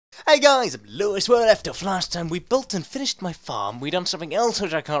Hey guys, I'm Lewis. Where I left off last time, we built and finished my farm, we done something else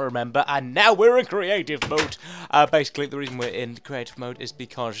which I can't remember, and now we're in creative mode. Basically, the reason we're in creative mode is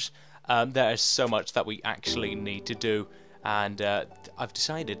because there is so much that we actually need to do, and I've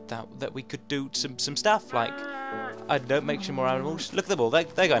decided that we could do some stuff, like, I don't know, make some more animals. Look at them all, they're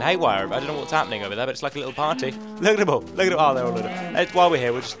going haywire. I don't know what's happening over there, but it's like a little party. Look at them all, look at them, oh, they're all little. While we're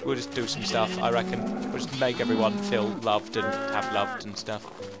here, we'll just do some stuff, I reckon. We'll just make everyone feel loved and have loved and stuff.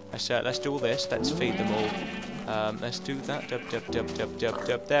 Let's do all this. Let's feed them all. Let's do that. Dub.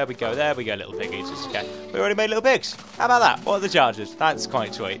 There we go, little piggies. Okay. We already made little pigs. How about that? What are the chances? That's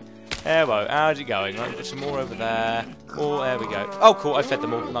quite sweet. There we go. How's it going? Right, we've got some more over there. Oh, there we go. Oh, cool. I fed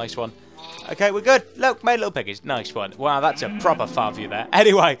them all. Nice one. Okay, we're good. Look, made little piggies. Nice one. Wow, that's a proper farm view there.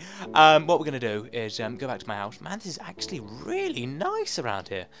 Anyway, what we're going to do is go back to my house. Man, this is actually really nice around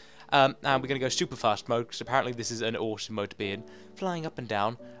here. And we're going to go super fast mode, because apparently this is an awesome mode to be in. Flying up and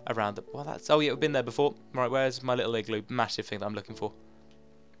down around the... Well, that's... Oh, yeah, we've been there before. Right, where's my little igloo? Massive thing that I'm looking for.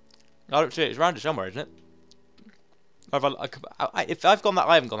 I don't see it. It's around it somewhere, isn't it? If I've gone that...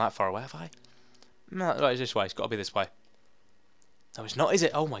 I haven't gone that far away, have I? No, right, it's this way. It's got to be this way. No, it's not, is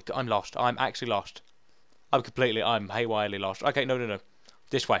it? Oh, my God. I'm lost. I'm actually lost. I'm haywirely lost. Okay, no.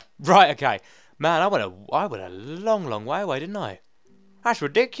 This way. Right, okay. Man, I went a long way away, didn't I? That's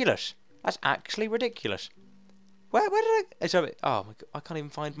ridiculous. That's actually ridiculous. Where did I... So, oh, my God, I can't even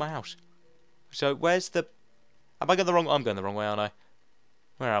find my house. So, where's the... Am I going the wrong... I'm going the wrong way, aren't I?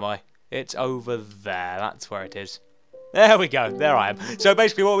 Where am I? It's over there. That's where it is. There we go. There I am. So,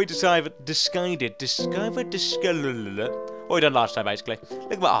 basically, what we decided... What we done last time, basically.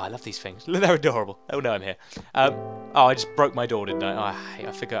 Look at my... Oh, I love these things. Look, they're adorable. Oh, no, I'm here. Oh, I just broke my door, didn't I? Oh,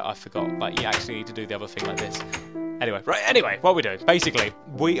 I forgot. Like, you actually need to do the other thing like this. Anyway, what we're doing, basically,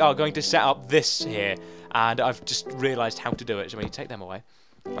 we are going to set up this here, and I've just realised how to do it, so we need to take them away.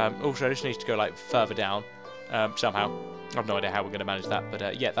 Also, this needs to go, like, further down, somehow. I have no idea how we're going to manage that,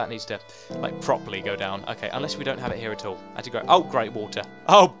 but, yeah, that needs to, like, properly go down. Okay, unless we don't have it here at all. Oh, great, water.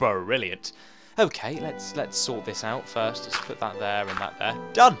 Oh, brilliant. Okay, let's sort this out first. Let's put that there and that there.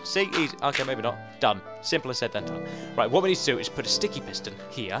 Done! See? Easy. Okay, maybe not. Done. Simpler said than done. Right, what we need to do is put a sticky piston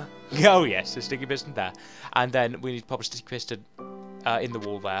here. Oh, yes, a sticky piston there. And then we need to pop a sticky piston in the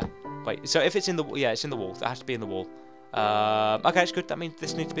wall there. Wait, so if it's in the... Yeah, it's in the wall. That has to be in the wall. Okay, it's good. That means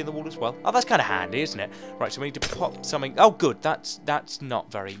this needs to be in the wall as well. Oh, that's kind of handy, isn't it? Right, so we need to pop something... Oh, good. That's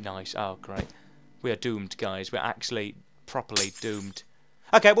not very nice. Oh, great. We are doomed, guys. We're actually properly doomed.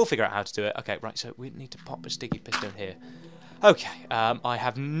 Okay, we'll figure out how to do it. Okay, right, so we need to pop a sticky piston here. Okay, I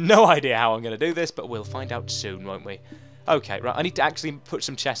have no idea how I'm going to do this, but we'll find out soon, won't we? Okay, right, I need to actually put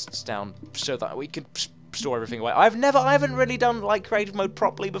some chests down so that we can store everything away. I haven't really done, like, creative mode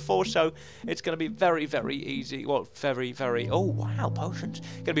properly before, so it's going to be very, very easy. Well, very... Oh, wow, potions.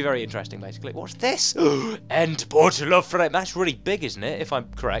 Going to be very interesting, basically. What's this? End portal of flame. That's really big, isn't it, if I'm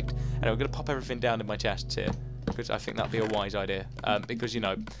correct? And I'm going to pop everything down in my chests here, because I think that'd be a wise idea, because, you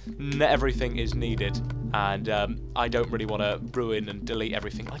know, everything is needed, and I don't really want to ruin and delete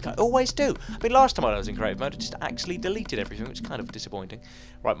everything like I always do. I mean, last time I was in creative mode, I just actually deleted everything, which is kind of disappointing.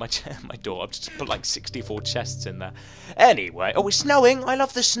 Right, my door, I've just put like 64 chests in there. Anyway, oh, it's snowing! I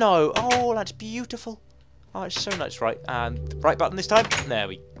love the snow! Oh, that's beautiful. Oh, it's so nice. Right, and the right button this time. There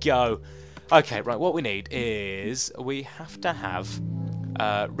we go. Okay, right, what we need is, we have to have...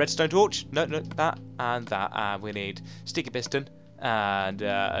 redstone torch, no, that, and we need sticky piston, and,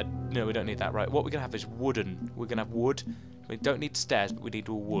 no, we don't need that, right, what we're going to have is wooden, we're going to have wood, we don't need stairs, but we need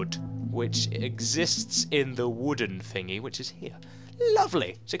wood, which exists in the wooden thingy, which is here.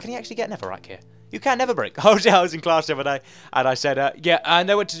 Lovely! So can you actually get netherrack here? You can never break. I was in class the other day, and I said, yeah, I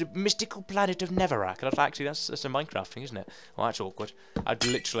know it's a mystical planet of Netherrack. And I thought, actually, that's a Minecraft thing, isn't it? Well, that's awkward. That's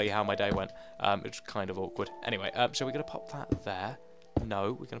literally how my day went. It's kind of awkward. Anyway, so we're going to pop that there.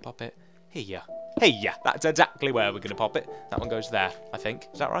 No, we're going to pop it here. Here, that's exactly where we're going to pop it. That one goes there, I think.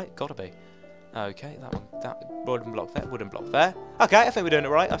 Is that right? Gotta be. Okay, that wooden block there. Okay, I think we're doing it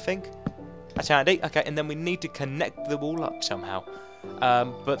right, I think. That's handy. Okay, and then we need to connect them all up somehow.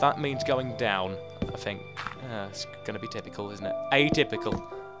 But that means going down, I think. It's going to be typical, isn't it? Atypical.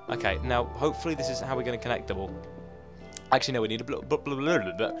 Okay, now, hopefully this is how we're going to connect them all. Actually, no, we need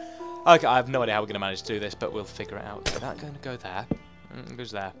a Okay, I have no idea how we're going to manage to do this, but we'll figure it out. So that's going to go there. It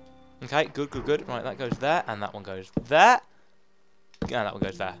goes there. Okay, good. Right, that goes there, and that one goes there. And that one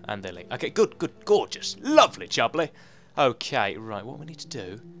goes there, and there. Okay, good, gorgeous. Lovely, chubbly. Okay, right, what we need to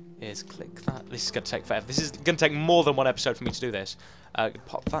do is click that. This is going to take forever. This is going to take more than one episode for me to do this.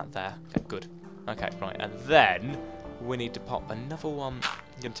 Pop that there. Okay, good. Okay, right, and then we need to pop another one.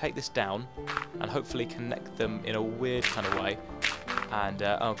 I'm going to take this down and hopefully connect them in a weird kind of way. And,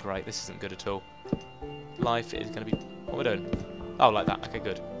 oh great, this isn't good at all. Life is going to be... What am I doing? Oh, like that. Okay,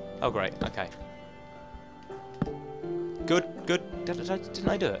 good. Oh great, okay. Good, good. Didn't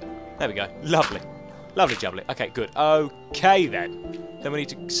I do it? There we go. Lovely. Lovely jubbly. Okay, good. Okay then. Then we need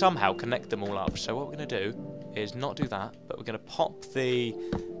to somehow connect them all up. So what we're going to do is not do that, but we're going to pop the...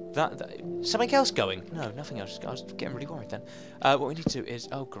 something else going? No, nothing else. I was getting really worried then. What we need to do is...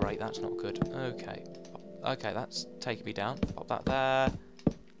 Oh, great, that's not good. Okay. Okay, that's taking me down. Pop that there.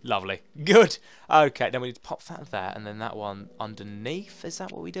 Lovely. Good. Okay, then we need to pop that there, and then that one underneath. Is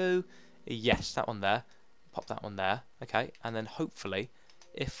that what we do? Yes, that one there. Pop that one there. Okay, and then hopefully,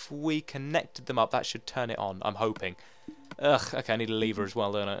 if we connected them up, that should turn it on. I'm hoping. Ugh, okay, I need a lever as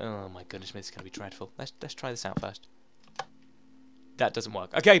well, don't I? Oh my goodness me, this is going to be dreadful. Let's try this out first. That doesn't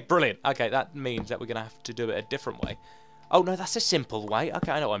work. Okay, brilliant. Okay, that means that we're going to have to do it a different way. Oh, no, that's a simple way.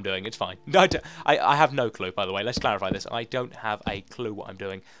 Okay, I know what I'm doing. It's fine. No, I have no clue, by the way. Let's clarify this. I don't have a clue what I'm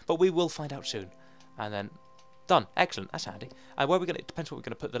doing. But we will find out soon. And then, done. Excellent. That's handy. And where we're going to... It depends what we're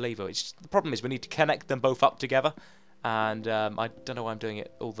going to put the lever. It's just, the problem is we need to connect them both up together. And I don't know why I'm doing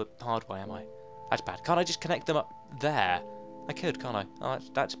it all the hard way, am I? That's bad. Can't I just connect them up there? I could, can't I? Oh,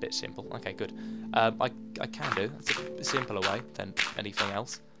 that's a bit simple. Okay, good. I can do. That's a simpler way than anything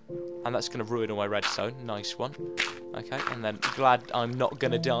else. And that's going to ruin all my redstone. Nice one. Okay, and then glad I'm not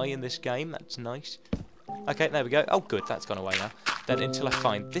going to die in this game. That's nice. Okay, there we go. Oh, good. That's gone away now. Then until I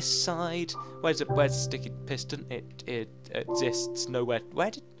find this side. Where's the sticky piston? It exists nowhere.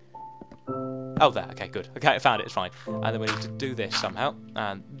 Where did... Oh, there. Okay, good. Okay, I found it. It's fine. And then we need to do this somehow.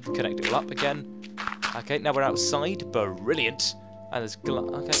 And connect it all up again. Okay, now we're outside. Brilliant. And there's...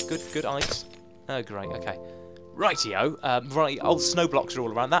 Okay, good ice. Oh, great. Okay. Rightio. Right, old snow blocks are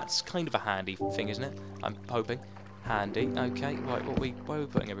all around. That's kind of a handy thing, isn't it? I'm hoping. Handy. Okay, right, where are we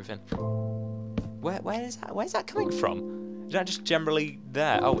putting everything? Where is that? Where's that coming from? Is that just generally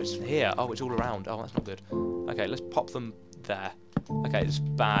there? Oh, it's here. Oh, it's all around. Oh, that's not good. Okay, let's pop them there. Okay, it's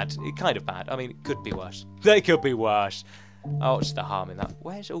bad. It's kind of bad. I mean, it could be worse. They could be worse. Oh, what's the harm in that?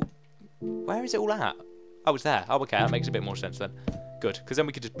 Where is it all at? Oh, it's there. Oh, okay, that makes a bit more sense then. Good, because then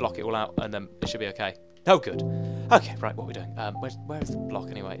we could just block it all out and then it should be okay. Oh, good. Okay, right, what are we doing? Where is the block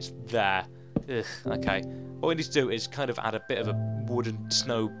anyway? It's there. Ugh, okay. What we need to do is kind of add a bit of a wooden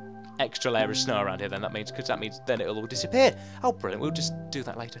snow, extra layer of snow around here then, because that means then it'll all disappear. Oh, brilliant. We'll just do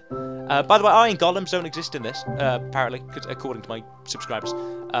that later. By the way, iron golems don't exist in this, apparently, according to my subscribers.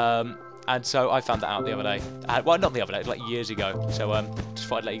 And so I found that out the other day. Well, not the other day, like years ago. So just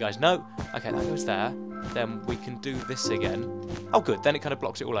thought I'd let you guys know. Okay, that goes there. Then we can do this again. Oh, good. Then it kind of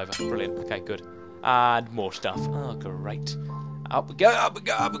blocks it all over. Brilliant. Okay, good. And more stuff. Oh, great. Up we go, up we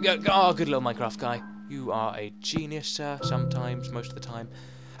go, up we go. Oh, good little Minecraft guy. You are a genius, sir. Sometimes, most of the time.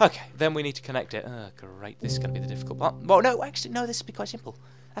 Okay, then we need to connect it. Oh, great. This is going to be the difficult part. Well, no, actually, no, this will be quite simple.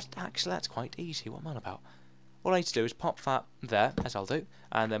 That's quite easy. What am I on about? All I need to do is pop that there, as I'll do.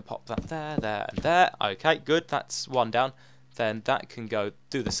 And then pop that there, there, and there. Okay, good. That's one down. Then that can go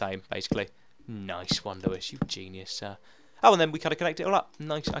do the same, basically. Nice one, Lewis. You genius, sir. Oh, and then we kind of connect it all up.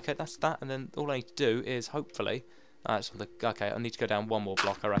 Nice. Okay, that's that. And then all I need to do is hopefully... okay, I need to go down one more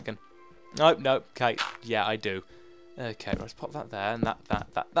block, I reckon. Nope, nope. Okay, yeah, I do. Okay, let's pop that there. And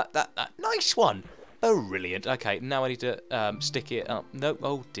that. Nice one. Brilliant. Okay, now I need to stick it up. Nope.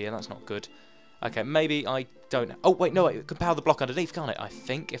 Oh, dear, that's not good. Okay, maybe I don't... Oh, wait, no, it can power the block underneath, can't it? I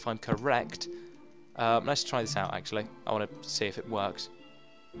think, if I'm correct. Let's try this out, actually. I want to see if it works.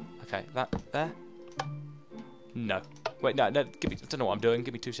 Okay, that there. No. Wait, no, give me... I don't know what I'm doing.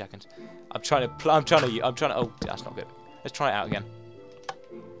 Give me 2 seconds. I'm trying to... Oh, that's not good. Let's try it out again.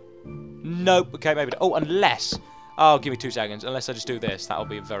 Nope. Okay, maybe... Oh, unless... Oh, give me 2 seconds. Unless I just do this. That'll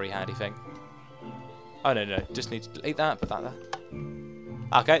be a very handy thing. Oh, no. Just need to delete that. Put that there.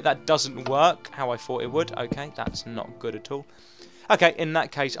 Okay, that doesn't work how I thought it would. Okay, that's not good at all. Okay, in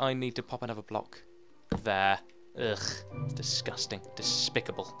that case, I need to pop another block there. Ugh. Disgusting.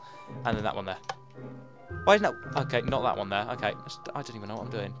 Despicable. And then that one there. Why isn't that... Okay, not that one there. Okay, I don't even know what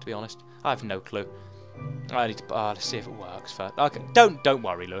I'm doing, to be honest. I have no clue. I need to... let's see if it works first. Okay, don't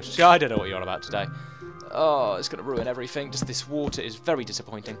worry, Lewis. I don't know what you're on about today. Oh, it's going to ruin everything. Just this water is very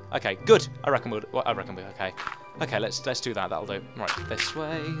disappointing. Okay, good. I reckon we're okay. Okay, let's do that. That'll do. Right, this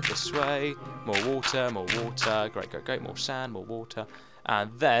way. More water. Great. More sand, more water.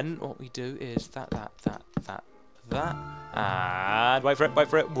 And then what we do is that. And wait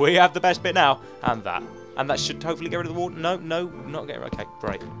for it. We have the best bit now. And that. And that should hopefully get rid of the water. No, not get rid. Okay,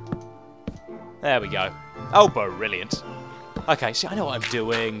 great. There we go. Oh, brilliant. Okay, see, I know what I'm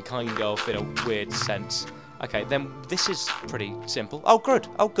doing, kind of, in a weird sense. Okay, then this is pretty simple. Oh, good.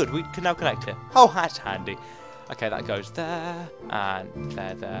 We can now connect it. Oh, that's handy. Okay, that goes there, and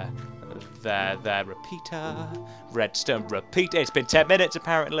there, repeater, redstone repeater. It's been 10 minutes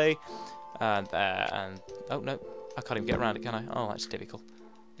apparently, and there, and oh no, I can't even get around it, can I? Oh, that's difficult.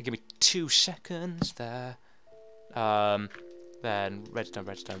 Give me 2 seconds there. Then redstone.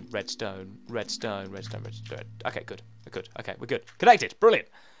 Okay, good. Okay, we're good. Connected. Brilliant.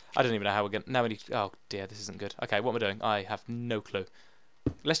 I don't even know how we're going to... Now we need... Oh, dear, this isn't good. Okay, what am I doing? I have no clue.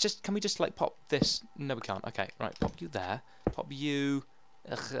 Let's just... Can we just, like, pop this... No, we can't. Okay, right. Pop you there. Pop you...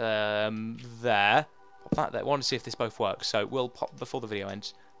 there. Pop that there. I want to see if this both works. So we'll pop before the video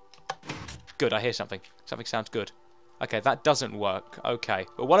ends. Good, I hear something. Something sounds good. Okay, that doesn't work. Okay,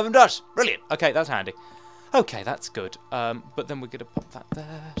 but one of them does. Brilliant. Okay, that's handy. Okay, that's good. But then we're going to pop that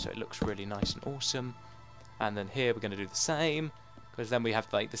there, so it looks really nice and awesome. And then here we're going to do the same, because then we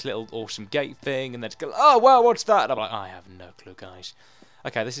have like this little awesome gate thing, and then it's go, oh wow, what's that? And I'm like, I have no clue, guys.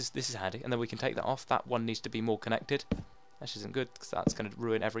 Okay, this is handy, and then we can take that off. That one needs to be more connected. That isn't good, because that's going to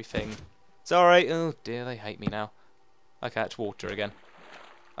ruin everything. Sorry. Oh dear, they hate me now. Okay, it's water again.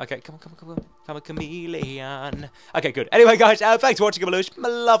 Okay, come on, chameleon. Okay, good. Anyway, guys, thanks for watching, Lewis. My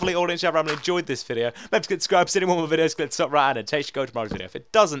lovely audience, everyone enjoyed this video. Remember to subscribe, see any more videos, click the top right hand, and take go tomorrow's video. If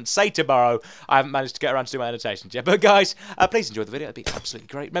it doesn't say tomorrow, I haven't managed to get around to do my annotations yet. But guys, please enjoy the video. It'd be absolutely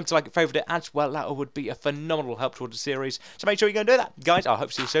great. Remember to like and favourite it as well. That would be a phenomenal help towards the series. So make sure you go and do that, guys. I hope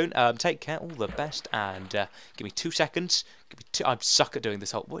to see you soon. Take care, all the best, and give me 2 seconds. I'm suck at doing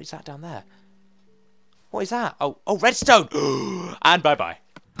this whole. What is that down there? What is that? Oh, redstone. And bye bye.